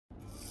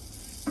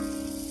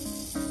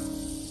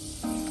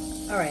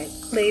All right,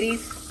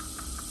 ladies,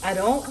 I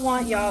don't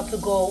want y'all to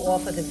go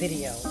off of the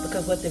video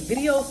because what the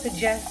video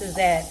suggests is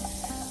that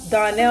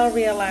Darnell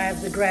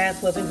realized the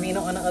grass wasn't greener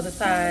on the other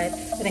side,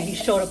 and then he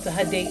showed up to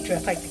her date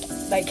dressed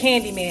like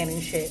Candyman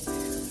and shit.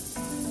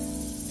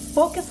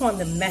 Focus on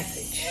the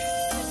message.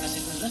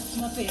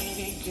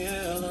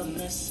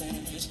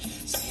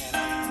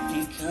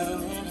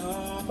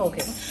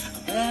 Focus.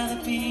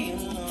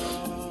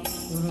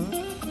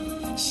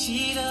 Mm-hmm.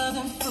 She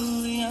doesn't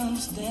fully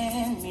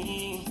understand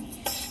me.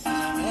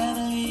 I'd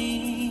rather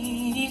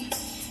leave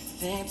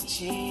than to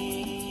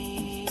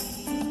cheat.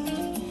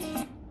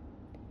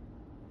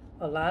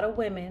 A lot of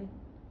women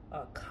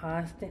are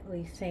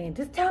constantly saying,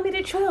 just tell me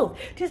the truth.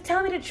 Just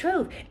tell me the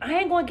truth. I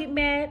ain't gonna get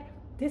mad.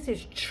 This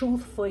is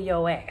truth for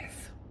your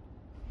ass.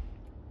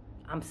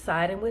 I'm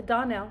siding with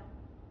Darnell.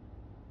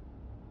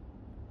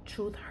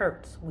 Truth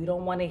hurts. We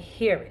don't want to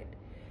hear it.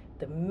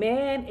 The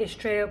man is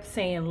straight up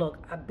saying, look,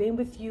 I've been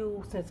with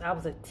you since I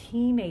was a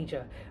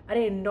teenager. I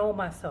didn't know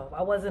myself.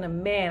 I wasn't a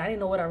man. I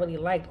didn't know what I really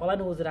liked. All I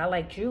knew was that I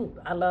liked you.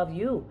 I love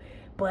you.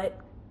 But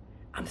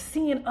I'm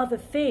seeing other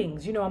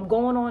things. You know, I'm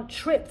going on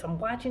trips. I'm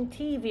watching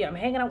TV. I'm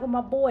hanging out with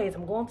my boys.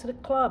 I'm going to the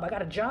club. I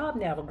got a job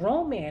now, a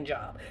grown man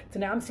job. So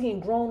now I'm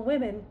seeing grown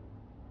women.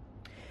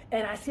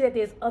 And I see that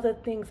there's other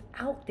things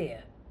out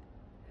there.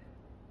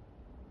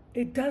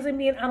 It doesn't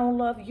mean I don't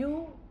love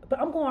you,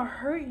 but I'm going to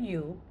hurt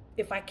you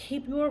if I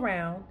keep you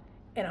around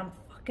and I'm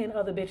fucking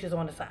other bitches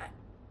on the side.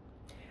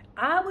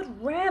 I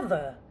would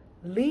rather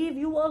leave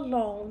you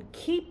alone,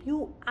 keep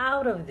you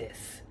out of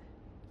this.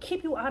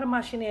 Keep you out of my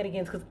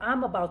shenanigans because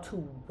I'm about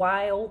to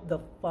wild the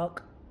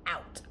fuck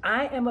out.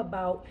 I am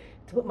about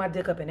to put my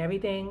dick up in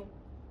everything.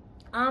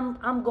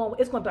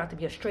 It's going to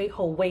be a straight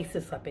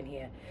oasis up in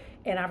here.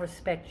 And I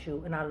respect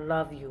you and I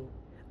love you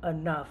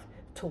enough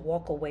to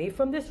walk away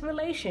from this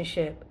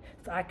relationship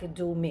so I could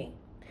do me.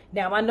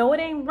 Now, I know it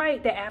ain't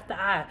right that after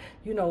I,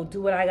 do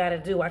what I got to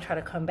do, I try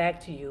to come back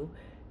to you.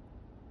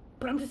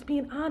 But I'm just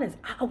being honest.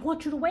 I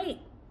want you to wait.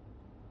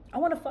 I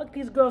want to fuck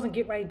these girls and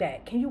get right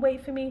back. Can you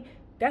wait for me?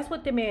 That's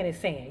what the man is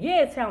saying.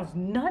 Yeah, it sounds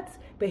nuts,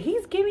 but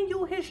he's giving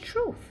you his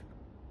truth.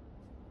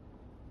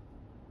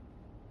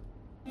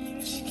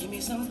 Give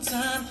me some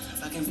time.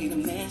 I can be the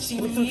man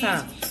she needs. Give me some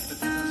time.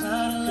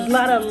 There's a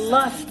lot of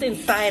lust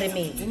inside of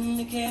me.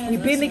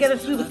 We've been together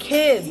since we were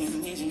kids.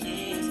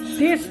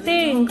 There's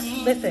things.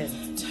 Listen.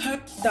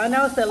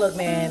 Darnell said, look,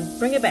 man,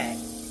 bring it back.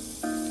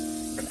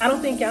 I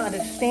don't think y'all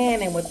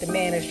understanding what the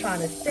man is trying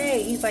to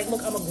say. He's like,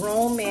 look, I'm a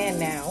grown man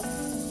now.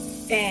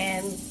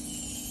 And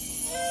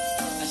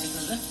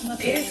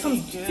there's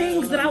some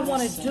things that I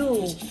want to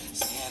do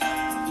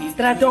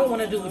that I don't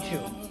want to do with you.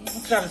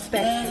 Because I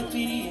respect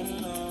you.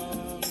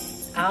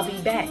 I'll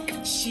be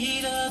back.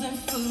 She doesn't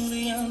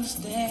fully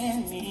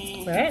understand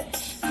me. Right?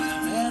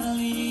 I'd rather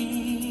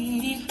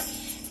leave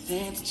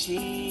than to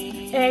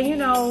cheat.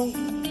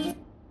 And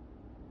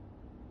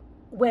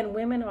when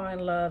women are in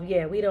love,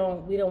 yeah, we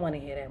don't want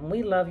to hear that. When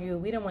we love you,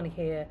 we don't want to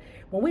hear.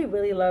 When we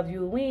really love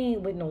you, we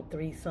ain't with no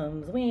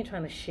threesomes. We ain't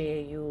trying to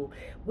share you.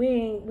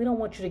 We don't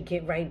want you to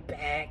get right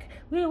back.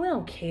 We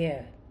don't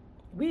care.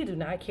 We do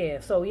not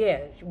care. So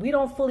yeah, we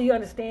don't fully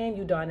understand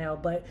you, Darnell,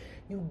 but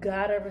you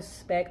gotta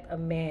respect a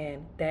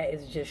man that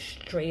is just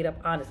straight up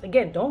honest.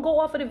 Again, don't go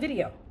off of the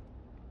video,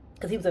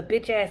 because he was a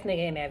bitch ass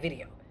nigga in that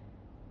video.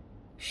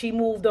 She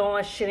moved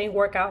on. Shit ain't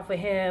work out for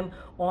him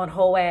on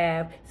Ho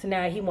Ave. So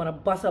now he want to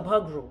bust up her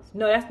groove.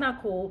 No, that's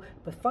not cool.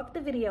 But fuck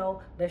the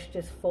video. Let's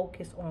just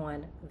focus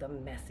on the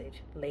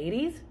message.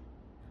 Ladies,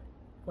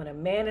 when a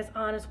man is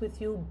honest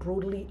with you,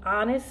 brutally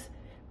honest,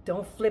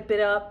 don't flip it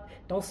up.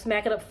 Don't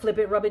smack it up, flip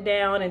it, rub it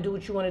down, and do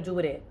what you want to do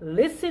with it.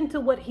 Listen to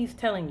what he's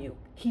telling you.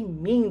 He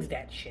means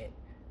that shit.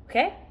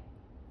 Okay?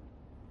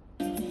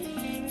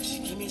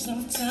 Give me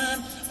some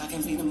time, I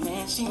can be the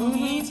man she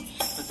needs.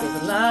 But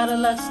there's a lot of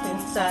lust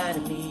inside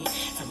of me.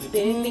 And we've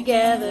been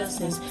together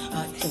since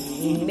our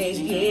teenage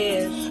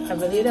years. I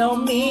really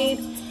don't mean.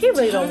 He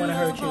really don't want to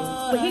hurt you.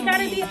 But he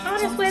gotta be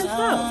honest with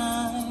himself.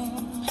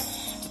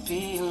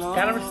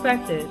 Gotta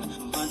respect it.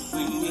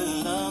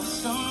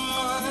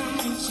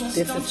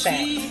 This is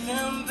facts.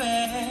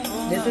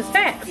 This is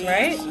facts,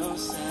 right?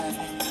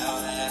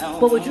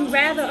 But would you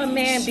rather a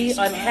man be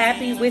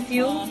unhappy with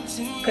you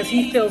because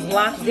he feels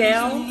locked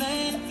down?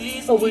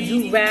 Or would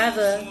you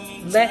rather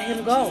let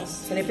him go?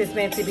 And if it's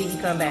meant to be, he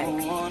come back?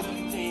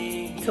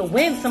 To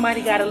win,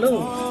 somebody gotta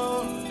lose.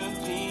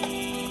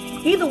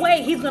 Either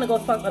way, he's gonna go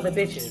fuck other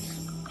bitches.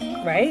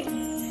 Right?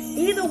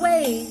 Either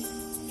way,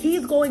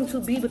 he's going to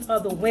be with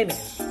other women.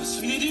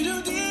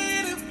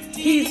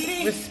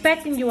 He's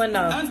respecting you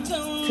enough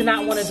to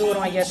not want to do it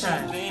on your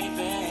time.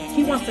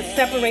 He wants to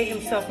separate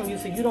himself from you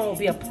so you don't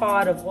be a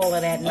part of all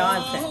of that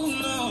nonsense.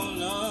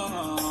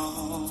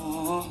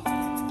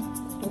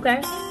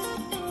 Okay?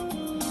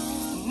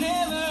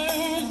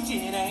 Never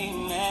did I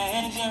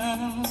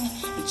imagine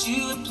that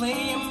you would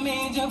play a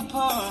major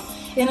part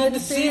in a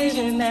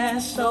decision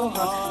that's so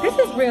hard. This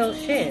is real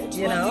shit,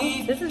 you know?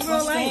 This is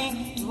real life.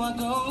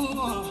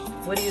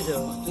 What do you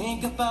do?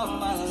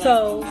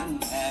 So,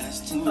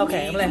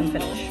 okay, I'm letting him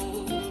finish.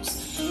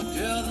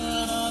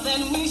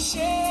 we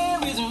share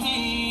is real,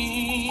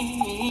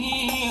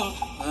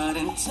 but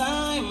in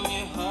time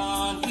your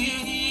heart will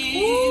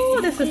heal.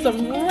 Ooh, this is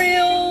some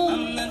real.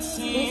 I'm not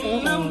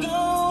saying I'm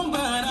gone, but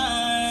I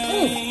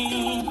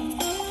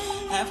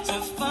have to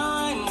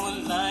find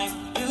what life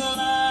is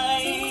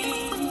like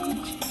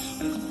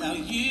without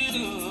you.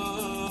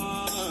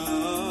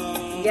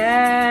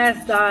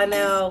 Yes,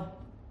 Darnell.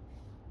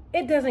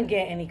 It doesn't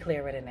get any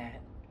clearer than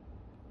that.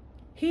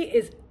 He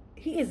is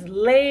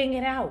laying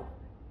it out.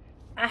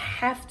 I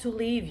have to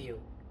leave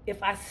you.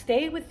 If I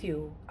stay with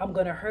you, I'm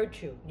going to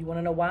hurt you. You want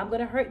to know why I'm going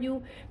to hurt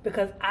you?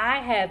 Because I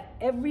have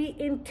every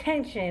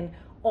intention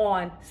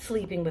on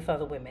sleeping with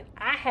other women.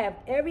 I have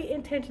every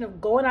intention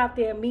of going out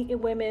there, meeting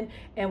women,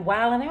 and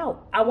wilding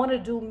out. I want to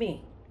do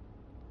me.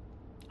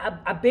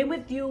 I've been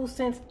with you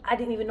since I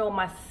didn't even know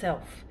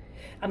myself.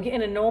 I'm getting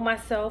to know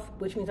myself,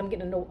 which means I'm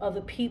getting to know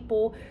other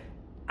people.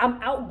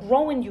 I'm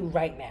outgrowing you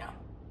right now.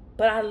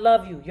 But I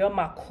love you. You're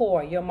my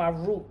core. You're my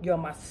root. You're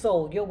my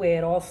soul. You're where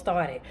it all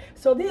started.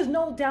 So there's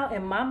no doubt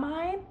in my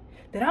mind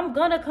that I'm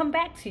going to come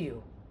back to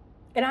you.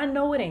 And I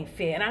know it ain't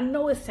fair. And I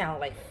know it sounds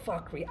like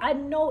fuckery. I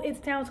know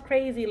it sounds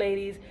crazy,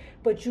 ladies.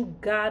 But you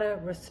gotta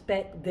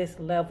respect this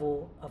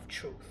level of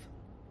truth.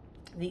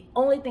 The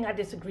only thing I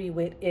disagree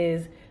with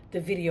is the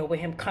video with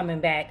him coming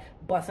back,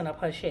 busting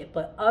up her shit.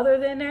 But other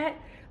than that,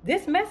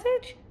 this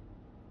message,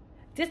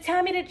 just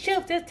tell me the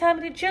truth. Just tell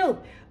me the truth.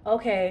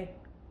 Okay,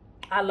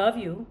 I love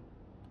you.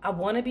 I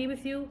want to be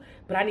with you,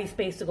 but I need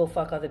space to go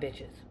fuck other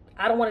bitches.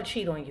 I don't want to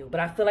cheat on you, but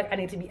I feel like I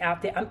need to be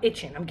out there. I'm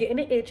itching. I'm getting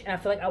an itch, and I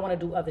feel like I want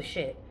to do other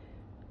shit.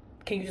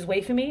 Can you just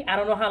wait for me? I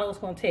don't know how long it's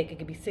going to take. It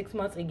could be 6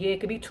 months, a year. It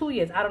could be 2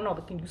 years. I don't know.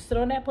 But can you sit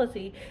on that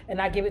pussy and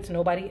not give it to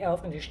nobody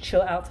else and just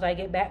chill out till I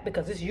get back?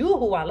 Because it's you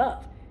who I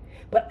love.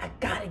 But I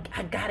gotta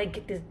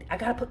get this. I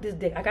gotta put this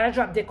dick. I gotta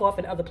drop dick off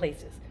in other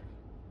places.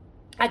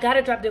 I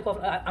gotta drop dick off.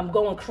 I'm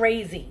going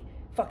crazy.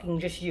 Fucking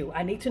just you.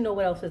 I need to know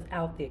what else is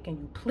out there. Can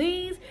you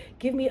please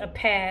give me a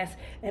pass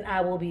and I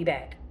will be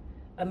back?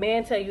 A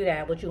man tell you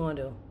that, what you gonna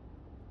do?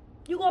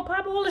 You gonna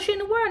pop all the shit in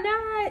the world?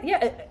 Nah,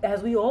 yeah,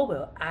 as we all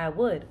will. I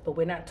would, but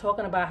we're not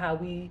talking about how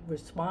we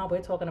respond.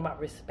 We're talking about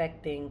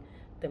respecting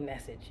the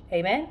message.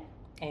 Amen?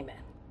 Amen.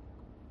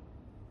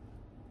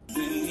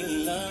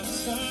 He's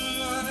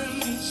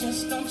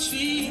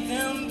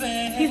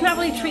not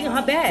really treating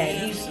her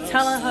bad. He's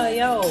telling her,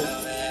 yo,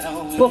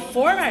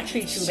 before I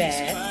treat you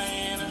bad,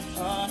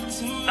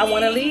 I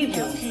want to leave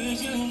you.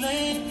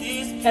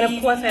 And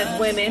of course, as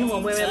women,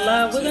 when we're in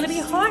love, we're going to be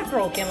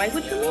heartbroken. Like,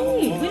 what you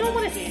mean? We don't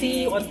want to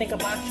see or think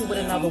about you with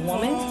another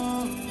woman.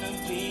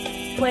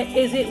 But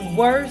is it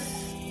worse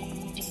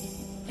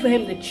for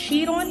him to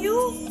cheat on you?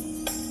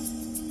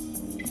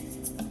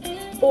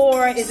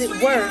 Or is it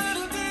worse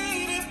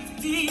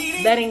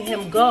letting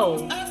him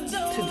go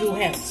to do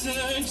him?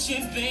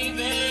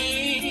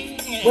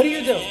 What do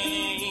you do?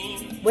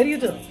 What do you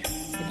do?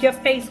 If you're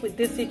faced with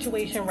this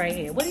situation right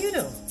here, what do you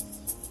do?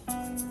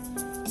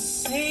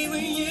 Say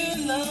when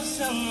you love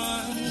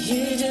someone,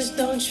 you just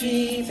don't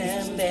treat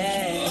them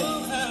bad.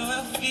 Oh,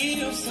 how I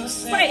feel so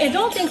sad. Right, and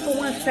don't think for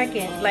 1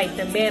 second like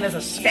the man is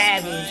a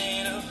savage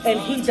and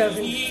he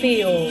doesn't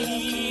feel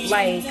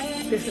like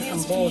this is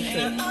some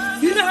bullshit.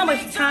 You know how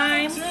much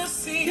time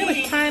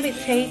it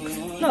takes?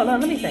 No,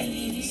 let me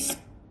say.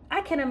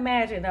 I can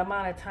imagine the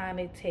amount of time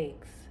it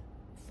takes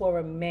for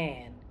a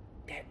man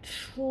that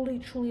truly,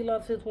 truly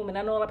loves his woman.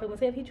 I know a lot of people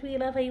say if he truly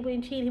loves her, he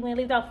wouldn't cheat, he wouldn't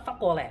leave out.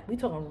 Fuck all that. We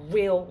talking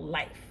real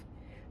life.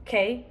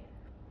 Okay?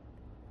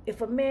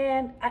 If a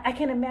man, I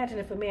can imagine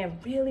if a man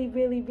really,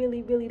 really,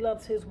 really, really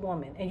loves his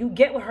woman and you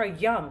get with her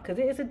young, because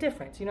it's a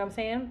difference, you know what I'm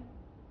saying?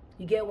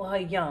 You get with her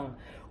young,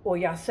 or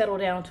y'all settle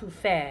down too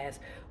fast,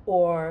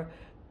 or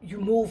you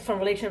move from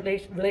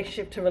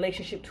relationship to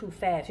relationship too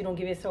fast. You don't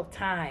give yourself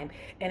time.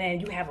 And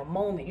then you have a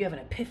moment, you have an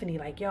epiphany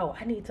like, yo,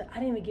 I didn't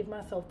even give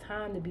myself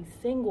time to be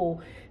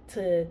single,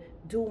 to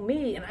do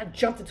me. And I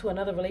jumped into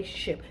another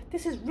relationship.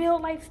 This is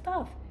real life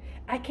stuff.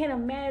 I can't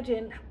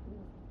imagine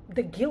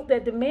the guilt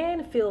that the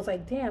man feels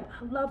like, damn,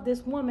 I love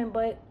this woman,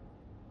 but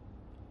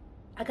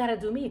I gotta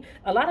do me.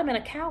 A lot of men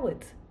are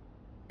cowards.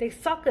 They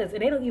suckers,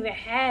 and they don't even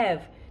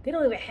have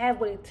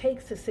what it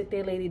takes to sit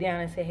their lady down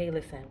and say, hey,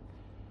 listen,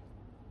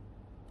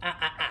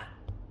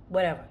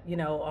 whatever,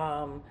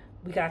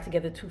 we got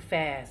together too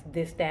fast,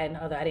 this, that, and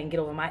the other. I didn't get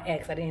over my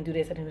ex. I didn't do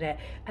this, I didn't do that.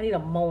 I need a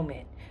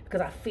moment because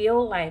I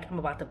feel like I'm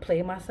about to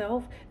play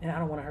myself and I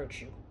don't want to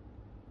hurt you.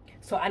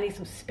 So I need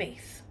some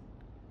space.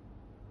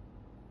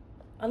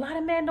 A lot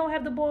of men don't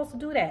have the balls to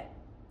do that,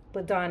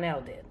 but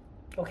Darnell did.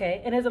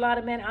 Okay? And there's a lot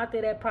of men out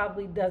there that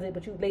probably does it,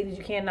 but you ladies,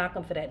 you can't knock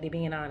them for that. They're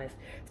being honest.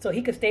 So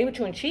he could stay with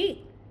you and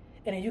cheat.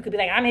 And then you could be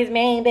like, I'm his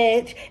main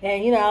bitch.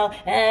 And,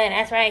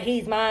 that's right,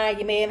 he's mine.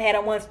 You may have had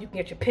him once. You can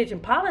get your pigeon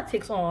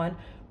politics on.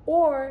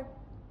 Or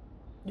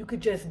you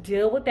could just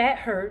deal with that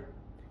hurt,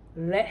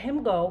 let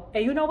him go.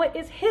 And you know what?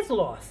 It's his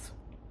loss.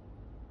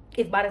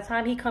 If by the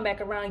time he come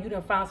back around, you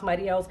done found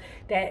somebody else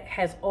that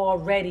has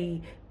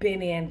already been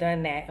there and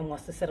done that and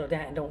wants to settle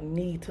down and don't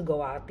need to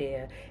go out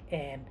there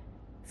and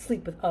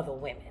sleep with other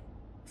women.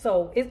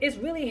 So it's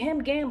really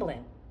him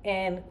gambling.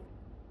 And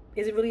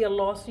Is it really a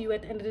loss to you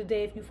at the end of the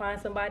day if you find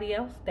somebody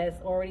else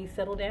that's already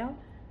settled down?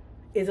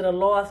 Is it a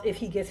loss if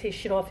he gets his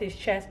shit off his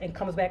chest and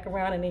comes back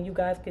around and then you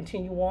guys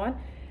continue on?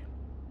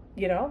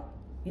 You know,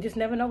 you just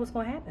never know what's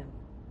going to happen.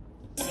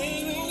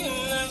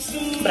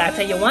 But I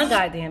tell you one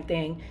goddamn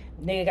thing.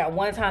 Nigga got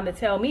one time to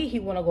tell me he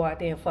want to go out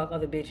there and fuck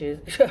other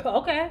bitches.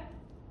 Okay.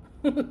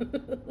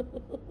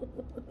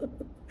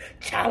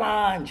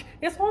 Challenge.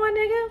 It's on,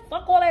 nigga.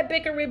 Fuck all that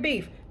bickering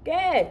beef. Go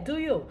ahead. Do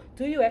you.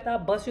 Do you after I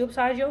bust you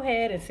upside your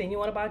head and send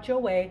you on about your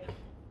way.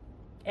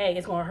 Hey,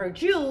 it's going to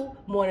hurt you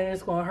more than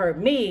it's going to hurt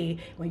me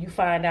when you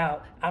find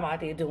out I'm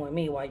out there doing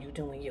me while you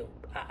doing you.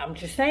 I'm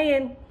just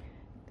saying,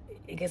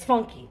 it gets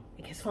funky.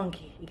 It gets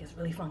funky. It gets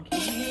really funky.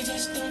 You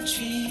just don't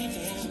treat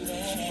him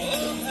bad.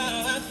 Oh,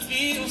 how I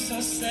feel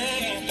so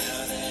sad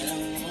now that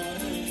I'm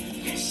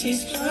on.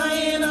 She's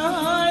trying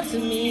hard to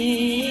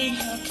me.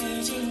 How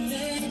could you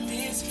let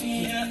this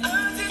be?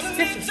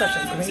 This is such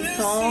a great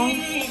song.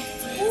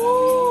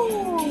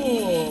 Ooh.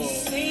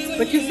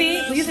 But you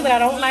see what I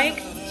don't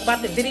like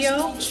about the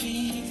video?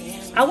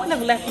 I wouldn't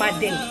have left my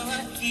date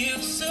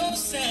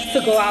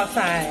to go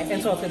outside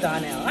and talk to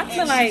Darnell. I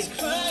feel like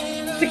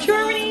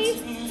security.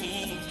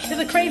 There's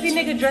a crazy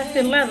nigga dressed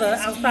in leather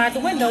outside the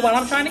window while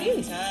I'm trying to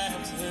eat.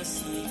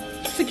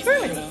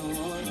 Security.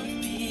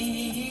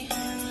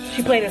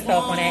 She played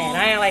herself on that, and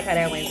I didn't like how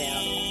that went down.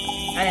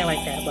 I didn't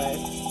like that, but